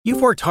You've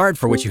worked hard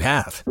for what you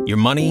have. Your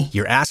money,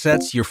 your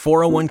assets, your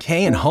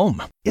 401k, and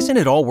home. Isn't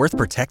it all worth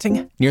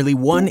protecting? Nearly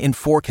 1 in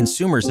 4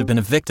 consumers have been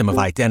a victim of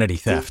identity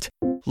theft.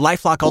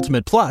 LifeLock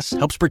Ultimate Plus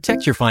helps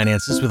protect your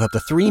finances with up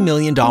to $3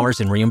 million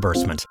in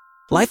reimbursement.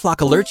 LifeLock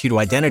alerts you to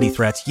identity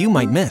threats you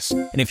might miss.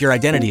 And if your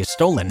identity is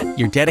stolen,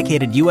 your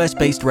dedicated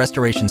U.S.-based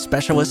restoration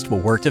specialist will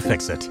work to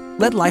fix it.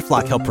 Let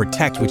LifeLock help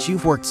protect what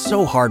you've worked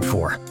so hard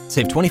for.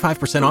 Save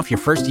 25% off your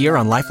first year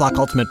on LifeLock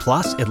Ultimate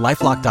Plus at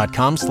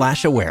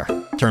LifeLock.com/aware.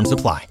 Terms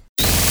apply.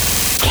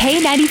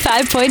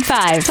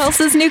 K95.5,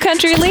 Tulsa's new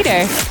country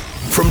leader.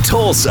 From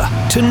Tulsa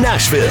to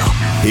Nashville,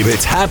 if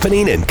it's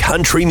happening in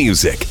country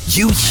music,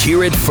 you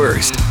hear it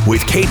first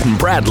with Cait and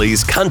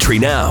Bradley's Country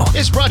Now.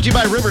 It's brought to you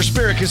by River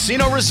Spirit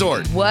Casino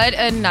Resort. What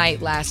a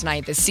night last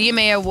night. The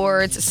CMA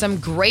Awards, some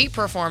great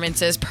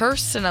performances.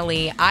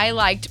 Personally, I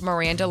liked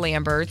Miranda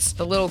Lambert's.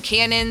 The little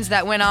cannons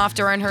that went off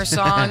during her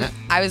song.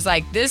 I was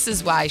like, this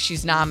is why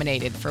she's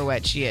nominated for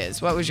what she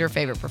is. What was your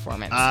favorite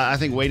performance? I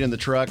think Wait in the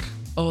Truck.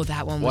 Oh,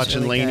 that one was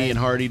Watching really Lainey good. and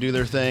Hardy do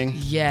their thing.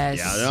 Yes.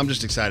 Yeah, I'm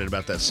just excited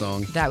about that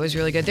song. That was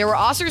really good. There were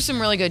also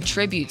some really good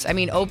tributes. I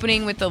mean,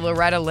 opening with the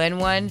Loretta Lynn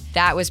one,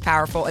 that was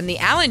powerful. And the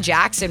Alan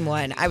Jackson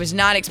one, I was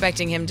not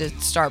expecting him to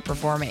start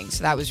performing,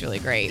 so that was really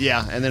great.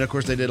 Yeah, and then, of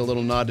course, they did a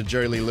little nod to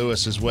Jerry Lee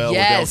Lewis as well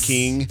Yes. with Elle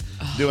King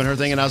doing her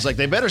thing. And I was like,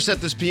 they better set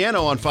this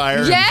piano on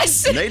fire.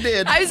 Yes! And they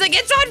did. I was like,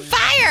 it's on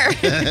fire!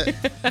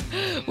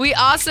 We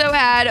also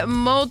had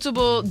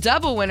multiple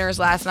double winners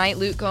last night.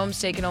 Luke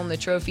Combs taking home the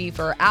trophy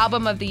for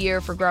Album of the Year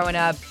for Growing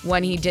Up,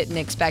 one he didn't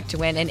expect to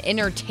win, and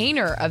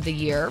Entertainer of the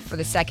Year for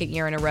the second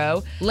year in a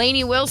row.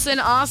 Lainey Wilson,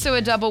 also a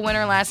double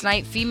winner last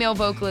night, Female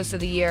Vocalist of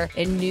the Year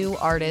and New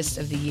Artist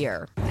of the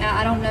Year.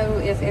 I don't know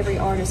if every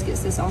artist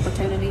gets this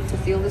opportunity to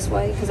feel this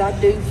way, because I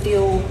do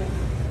feel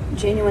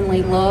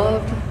genuinely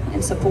loved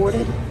and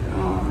supported.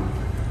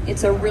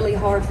 It's a really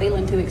hard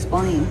feeling to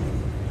explain.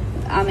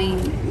 I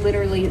mean,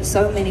 literally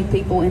so many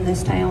people in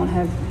this town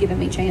have given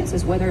me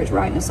chances, whether it's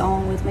writing a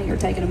song with me or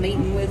taking a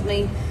meeting with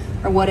me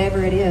or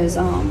whatever it is.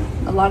 A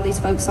lot of these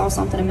folks saw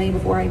something in me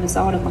before I even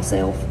saw it in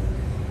myself,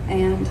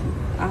 and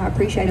I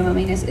appreciate them. I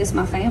mean, it's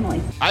my family.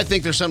 I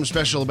think there's something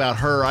special about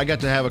her. I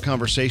got to have a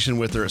conversation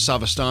with her at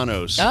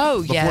Savastano's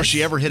before yes.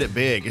 she ever hit it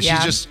big. And Yeah.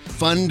 she's just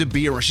fun to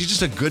be around. She's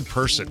just a good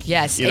person.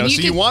 Yes. You know, and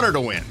so you want her to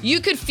win.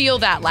 You could feel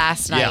that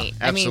last night.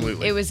 Yeah, absolutely. I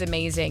mean, it was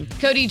amazing.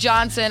 Cody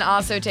Johnson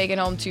also taking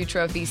home 2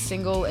 trophies,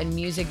 Single and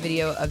Music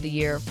Video of the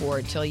Year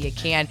for Till You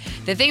Can.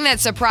 The thing that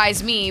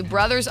surprised me,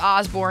 Brothers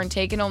Osborne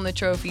taking home the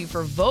trophy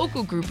for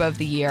Vocal Group of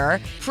the Year,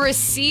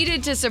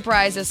 proceeded to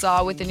surprise us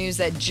all with the news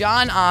that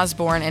John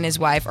Osborne and his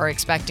wife are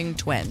expecting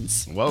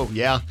twins. Whoa,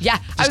 yeah. Yeah.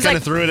 I was kind like,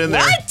 of threw it in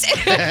what?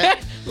 there.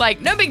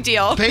 Like, no big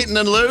deal. Peyton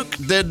and Luke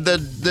did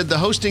the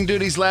hosting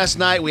duties last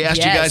night. We asked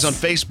you guys on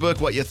Facebook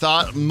what you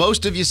thought.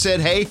 Most of you said,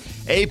 hey,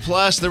 A+.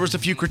 There was a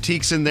few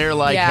critiques in there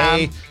like,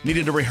 hey,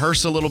 needed to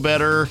rehearse a little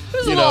better. It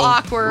was a little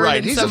awkward. Right.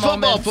 in He's a some football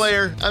moments.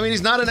 player. I mean,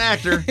 he's not an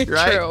actor,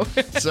 right? True.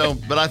 So,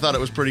 but I thought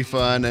it was pretty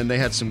fun, and they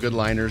had some good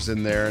liners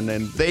in there. And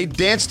then they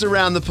danced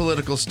around the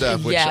political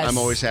stuff, which Yes. I'm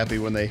always happy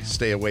when they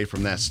stay away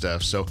from that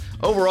stuff. So,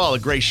 overall, a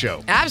great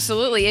show.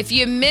 Absolutely. If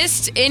you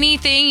missed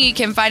anything, you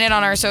can find it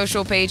on our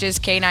social pages,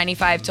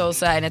 K95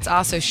 Tulsa, and it's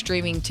also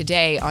streaming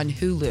today on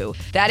Hulu.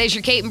 That is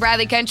your Cait and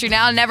Bradley Country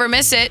Now. Never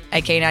miss it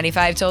at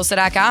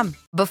K95Tulsa.com.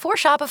 Before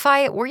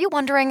Shopify, were you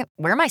wondering,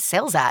 where are my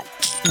sales at?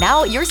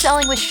 Now you're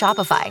selling with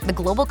Shopify, the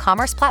global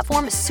commerce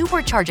platform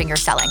supercharging your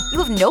selling. You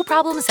have no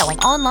problem selling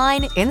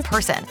online, in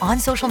person, on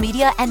social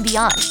media, and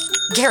beyond.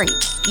 Gary,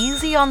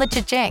 easy on the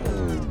cha-ching.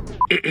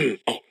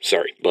 Oh,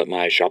 sorry, but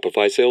my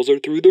Shopify sales are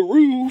through the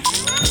roof.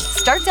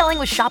 Start selling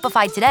with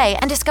Shopify today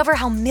and discover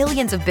how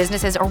millions of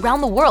businesses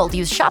around the world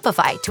use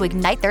Shopify to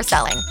ignite their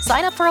selling.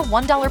 Sign up for a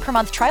 $1 per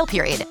month trial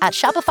period at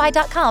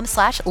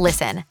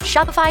shopify.com/listen.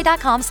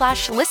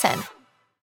 Shopify.com/listen.